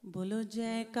बोलो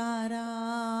जयकारा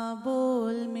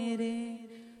बोल मेरे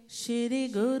श्री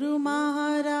गुरु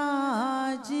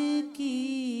महाराज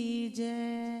की जय।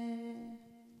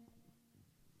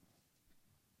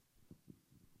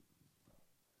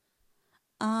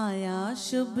 आया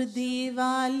शुभ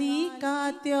दिवाली का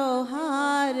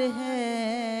त्योहार है,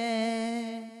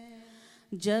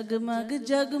 जगमग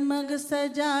जगमग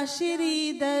सजा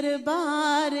श्री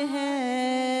दरबार है।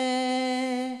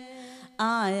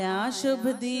 आया शुभ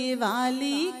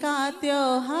दिवाली का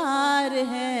त्योहार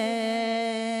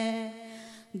है,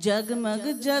 जगमग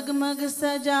जगमग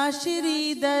सजा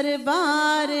श्री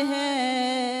दरबार है।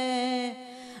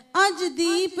 आज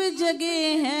दीप जगे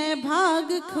हैं,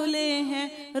 भाग खुले हैं,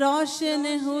 रोशन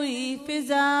हुई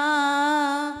फिजा।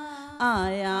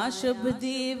 आया शुभ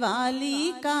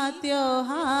दिवाली का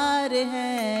त्योहार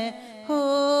है हो,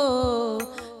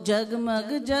 जगमग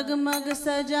जगमग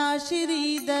सजा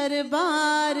श्री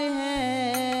दरबार है।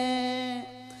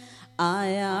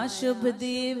 आया शुभ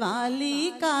दिवाली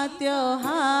का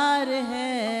त्योहार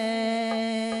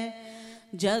है,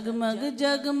 जगमग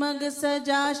जगमग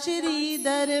सजा श्री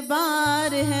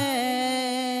दरबार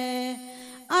है।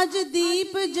 आज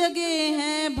दीप जगे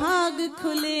हैं, भाग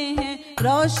खुले हैं,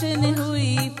 रोशन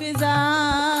हुई फिजा।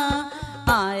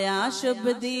 आया शुभ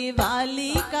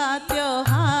दिवाली का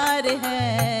त्योहार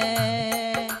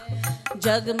है,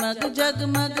 जगमग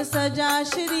जगमग सजा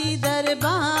श्री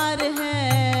दरबार है।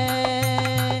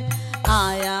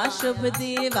 आया शुभ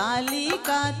दिवाली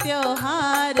का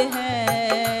त्योहार है,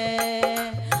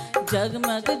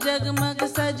 जगमग जगमग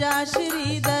सजा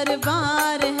श्री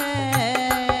दरबार है।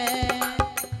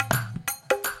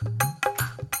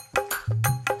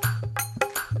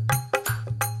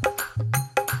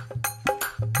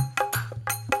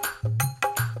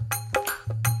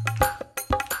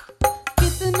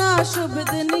 कितना शुभ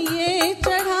दिन ये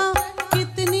चढ़ा,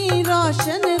 कितनी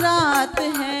रोशन रात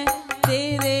है।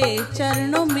 तेरे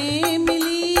चरणों में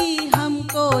मिली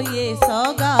हमको ये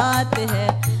सौगात है।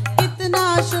 कितना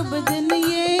शुभ दिन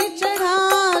ये चढ़ा,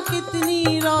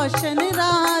 कितनी रोशन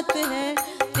रात है।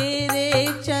 तेरे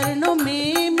चरणों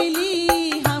में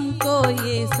मिली हमको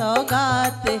ये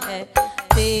सौगात है।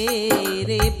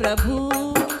 तेरे प्रभु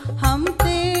हम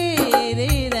तेरे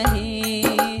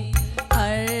रहें,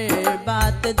 हर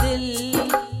बात दिल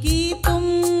की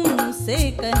तुमसे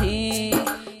कहें।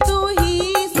 तू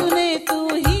ही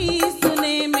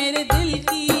सुने मेरे दिल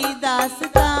की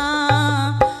दास्तां।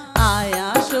 आया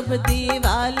शुभ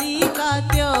दिवाली का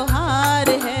त्योहार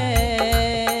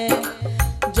है,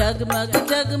 जगमग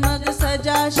जगमग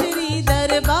सजा श्री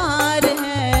दरबार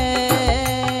है।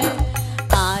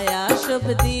 आया शुभ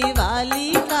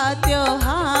दिवाली का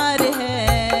त्योहार है,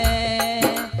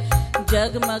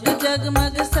 जगमग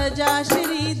जगमग सजा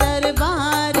श्री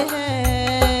दरबार है।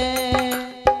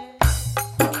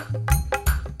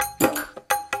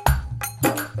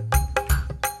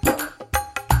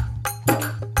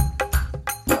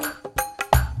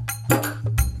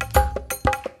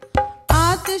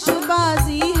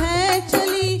 आतिशबाजी है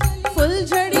चली,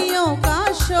 फुलझड़ियों का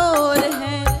शोर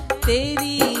है।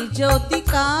 तेरी ज्योति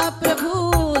का प्रभु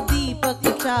दीपक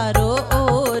चारों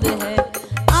ओर है।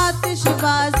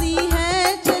 आतिशबाजी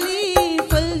है चली,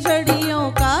 फुलझड़ियों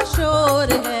का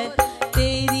शोर है।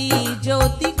 तेरी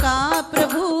ज्योति का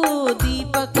प्रभु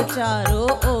दीपक चारों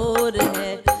ओर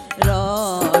है।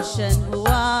 रोशन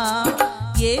हुआ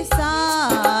ये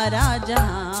सारा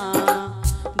जहां,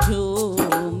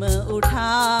 झूम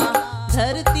उठा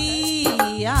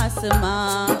धरती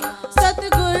आसमां।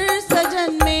 सतगुर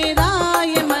सजन मेरा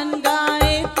ये मन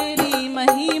गाए तेरी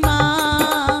महिमा।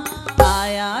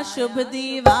 आया शुभ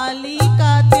दिवाली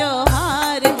का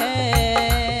त्योहार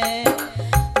है,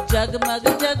 जगमग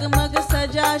जगमग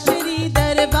सजा श्री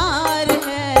दरबार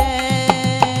है।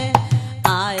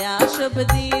 आया शुभ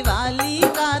दिवाली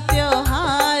का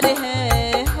त्योहार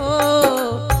है हो,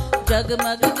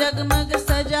 जगमग जगमग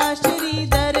सजा श्री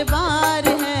दरबार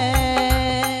है।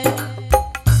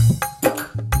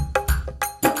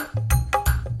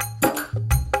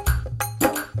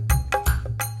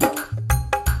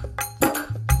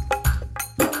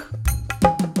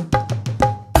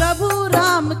 प्रभु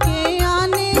राम के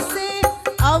आने से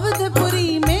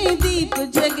अवधपुरी में दीप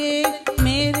जगे।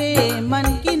 मेरे मन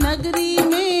की नगरी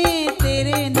में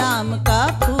तेरे नाम का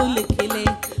फूल खिले।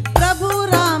 प्रभु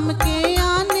राम के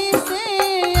आने से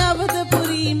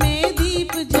अवधपुरी में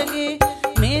दीप जगे।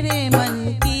 मेरे मन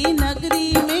की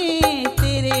नगरी में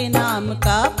तेरे नाम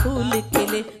का फूल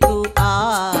खिले। तू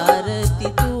आरती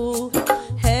तू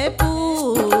है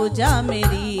पूजा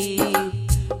मेरी,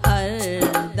 हर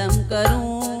दम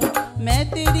करूं मैं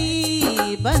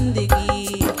तेरी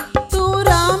बंदगी। तू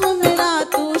राम मेरा,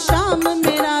 तू श्याम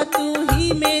मेरा,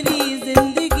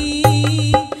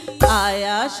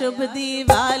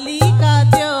 दिवाली का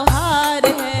त्योहार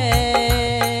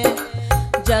है,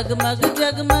 जगमग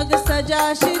जगमग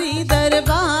सजा श्री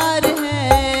दरबार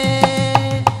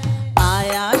है।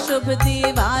 आया शुभ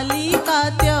दिवाली का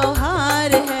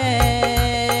त्योहार है,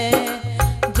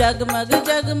 जगमग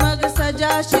जगमग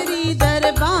सजा श्री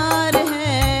दरबार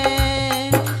है।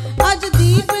 आज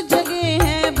दीप जगे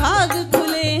हैं, भाग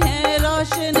खुले हैं,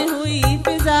 रोशन हुई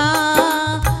फिजा।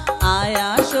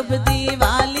 आया शुभ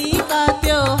दिवाली का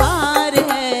त्योहार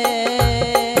है,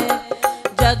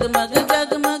 जगमग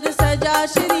जगमग सजा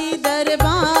श्री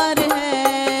दरबार है।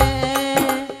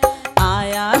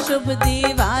 आया शुभ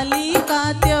दिवाली का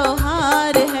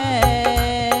त्योहार है,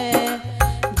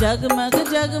 जगमग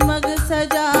जगमग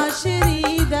सजा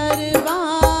श्री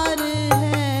दरबार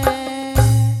है।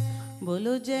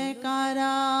 बोलो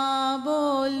जयकारा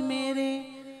बोल मेरे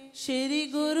श्री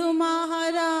गुरु महा